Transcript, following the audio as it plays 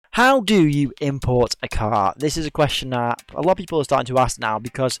How do you import a car? This is a question that a lot of people are starting to ask now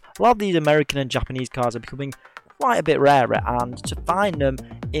because a lot of these American and Japanese cars are becoming quite a bit rarer, and to find them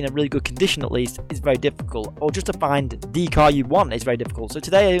in a really good condition at least is very difficult, or just to find the car you want is very difficult. So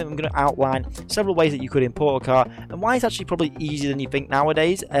today I'm going to outline several ways that you could import a car and why it's actually probably easier than you think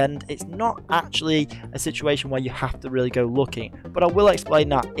nowadays, and it's not actually a situation where you have to really go looking, but I will explain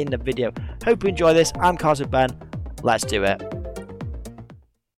that in the video. Hope you enjoy this. I'm Cars with Ben. Let's do it.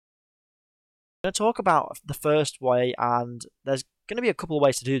 I'm going to talk about the first way, and there's going to be a couple of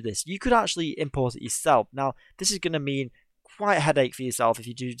ways to do this. You could actually import it yourself. Now, this is going to mean quite a headache for yourself if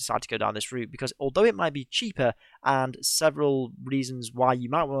you do decide to go down this route, because although it might be cheaper, and several reasons why you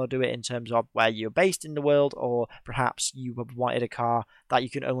might want to do it in terms of where you're based in the world, or perhaps you have wanted a car that you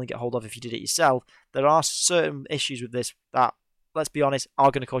can only get hold of if you did it yourself, there are certain issues with this that, let's be honest,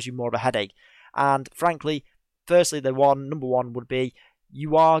 are going to cause you more of a headache. And frankly, firstly, number one would be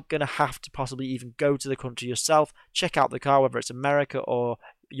you are going to have to possibly even go to the country yourself, check out the car, whether it's America or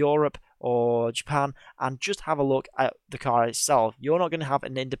Europe or Japan, and just have a look at the car itself. You're not going to have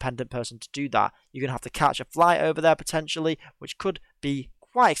an independent person to do that. You're going to have to catch a flight over there potentially, which could be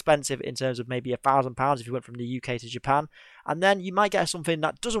quite expensive in terms of maybe £1,000 if you went from the UK to Japan, and then you might get something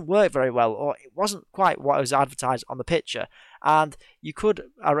that doesn't work very well, or it wasn't quite what was advertised on the picture, and you could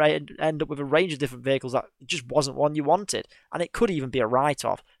end up with a range of different vehicles that just wasn't one you wanted, and it could even be a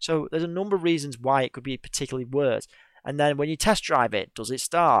write-off. So there's a number of reasons why it could be particularly worse. And then when you test drive it, does it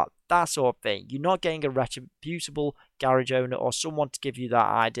start? That sort of thing. You're not getting a reputable garage owner or someone to give you that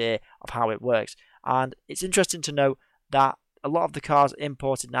idea of how it works. And it's interesting to note that a lot of the cars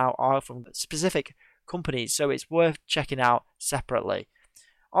imported now are from specific companies, so it's worth checking out separately.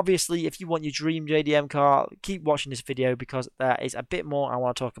 Obviously, if you want your dream JDM car, keep watching this video because there is a bit more I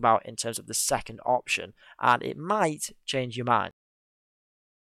want to talk about in terms of the second option, and it might change your mind.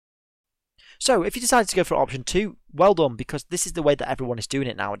 So if you decided to go for option 2, well done, because this is the way that everyone is doing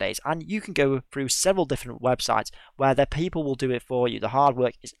it nowadays, and you can go through several different websites where their people will do it for you. The hard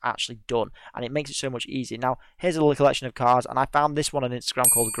work is actually done, and it makes it so much easier. Now, here's a little collection of cars, and I found this one on Instagram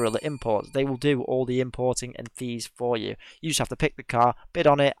called Gorilla Imports. They will do all the importing and fees for you. You just have to pick the car, bid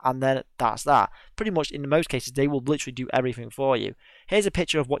on it, and then that's that. Pretty much in most cases, they will literally do everything for you. Here's a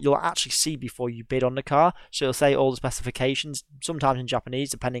picture of what you'll actually see before you bid on the car. So it'll say all the specifications, sometimes in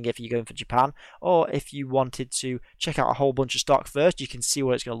Japanese, depending if you're going for Japan, or if you wanted to check out a whole bunch of stock first, you can see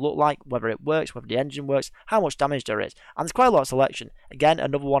what it's going to look like, whether it works, whether the engine works, how much damage there is, and there's quite a lot of selection. Again,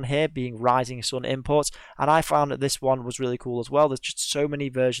 another one here being Rising Sun Imports, and I found that this one was really cool as well. There's just so many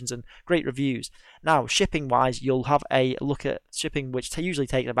versions and great reviews. Now, shipping wise, you'll have a look at shipping, which usually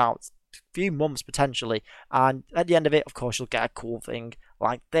takes about a few months potentially, and at the end of it, of course, you'll get a cool thing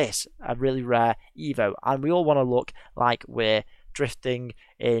like this, a really rare Evo, and we all want to look like we're drifting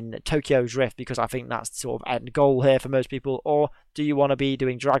in Tokyo Drift, because I think that's the sort of end goal here for most people. Or do you want to be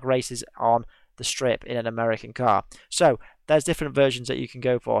doing drag races on the strip in an American car? So there's different versions that you can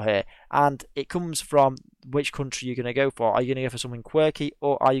go for here, and it comes from which country you're going to go for. Are you going to go for something quirky,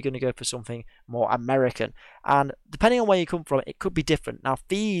 or are you going to go for something more American? And depending on where you come from, it could be different. Now,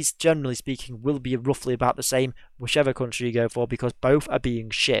 fees, generally speaking, will be roughly about the same whichever country you go for, because both are being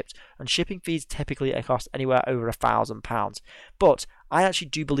shipped, and shipping fees typically cost anywhere over £1,000. But I actually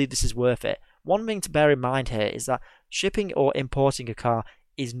do believe this is worth it. One thing to bear in mind here is that shipping or importing a car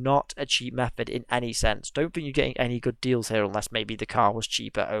is not a cheap method in any sense. Don't think you're getting any good deals here unless maybe the car was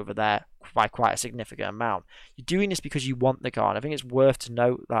cheaper over there by quite a significant amount. You're doing this because you want the car, and I think it's worth to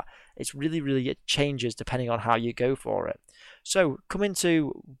note that it's really it changes depending on how you go for it. So coming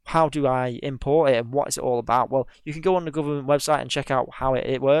to how do I import it and what is it all about? Well, you can go on the government website and check out how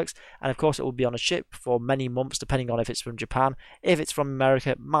it works, and of course it will be on a ship for many months depending on if it's from Japan. If it's from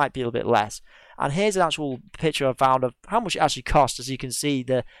America, it might be a little bit less. And here's an actual picture I found of how much it actually costs. As you can see,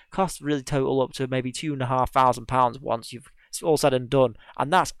 the costs really total up to maybe £2,500 once you've all said and done,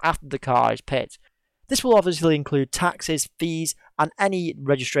 and that's after the car is picked. This will obviously include taxes, fees, and any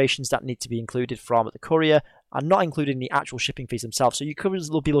registrations that need to be included from the courier, and not including the actual shipping fees themselves. So you could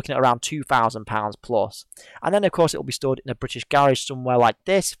be looking at around £2,000 plus. And then, of course, it will be stored in a British garage somewhere like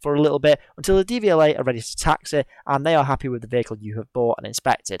this for a little bit until the DVLA are ready to tax it and they are happy with the vehicle you have bought and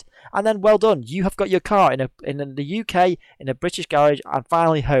inspected. And then, well done, you have got your car in the UK, in a British garage, and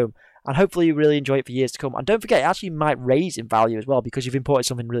finally home. And hopefully you really enjoy it for years to come. And don't forget, it actually might raise in value as well, because you've imported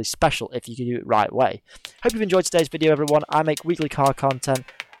something really special if you can do it right way. Hope you've enjoyed today's video, everyone. I make weekly car content,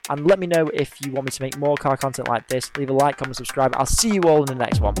 and let me know if you want me to make more car content like this. Leave a like, comment, subscribe. I'll see you all in the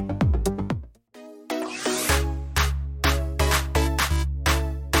next one.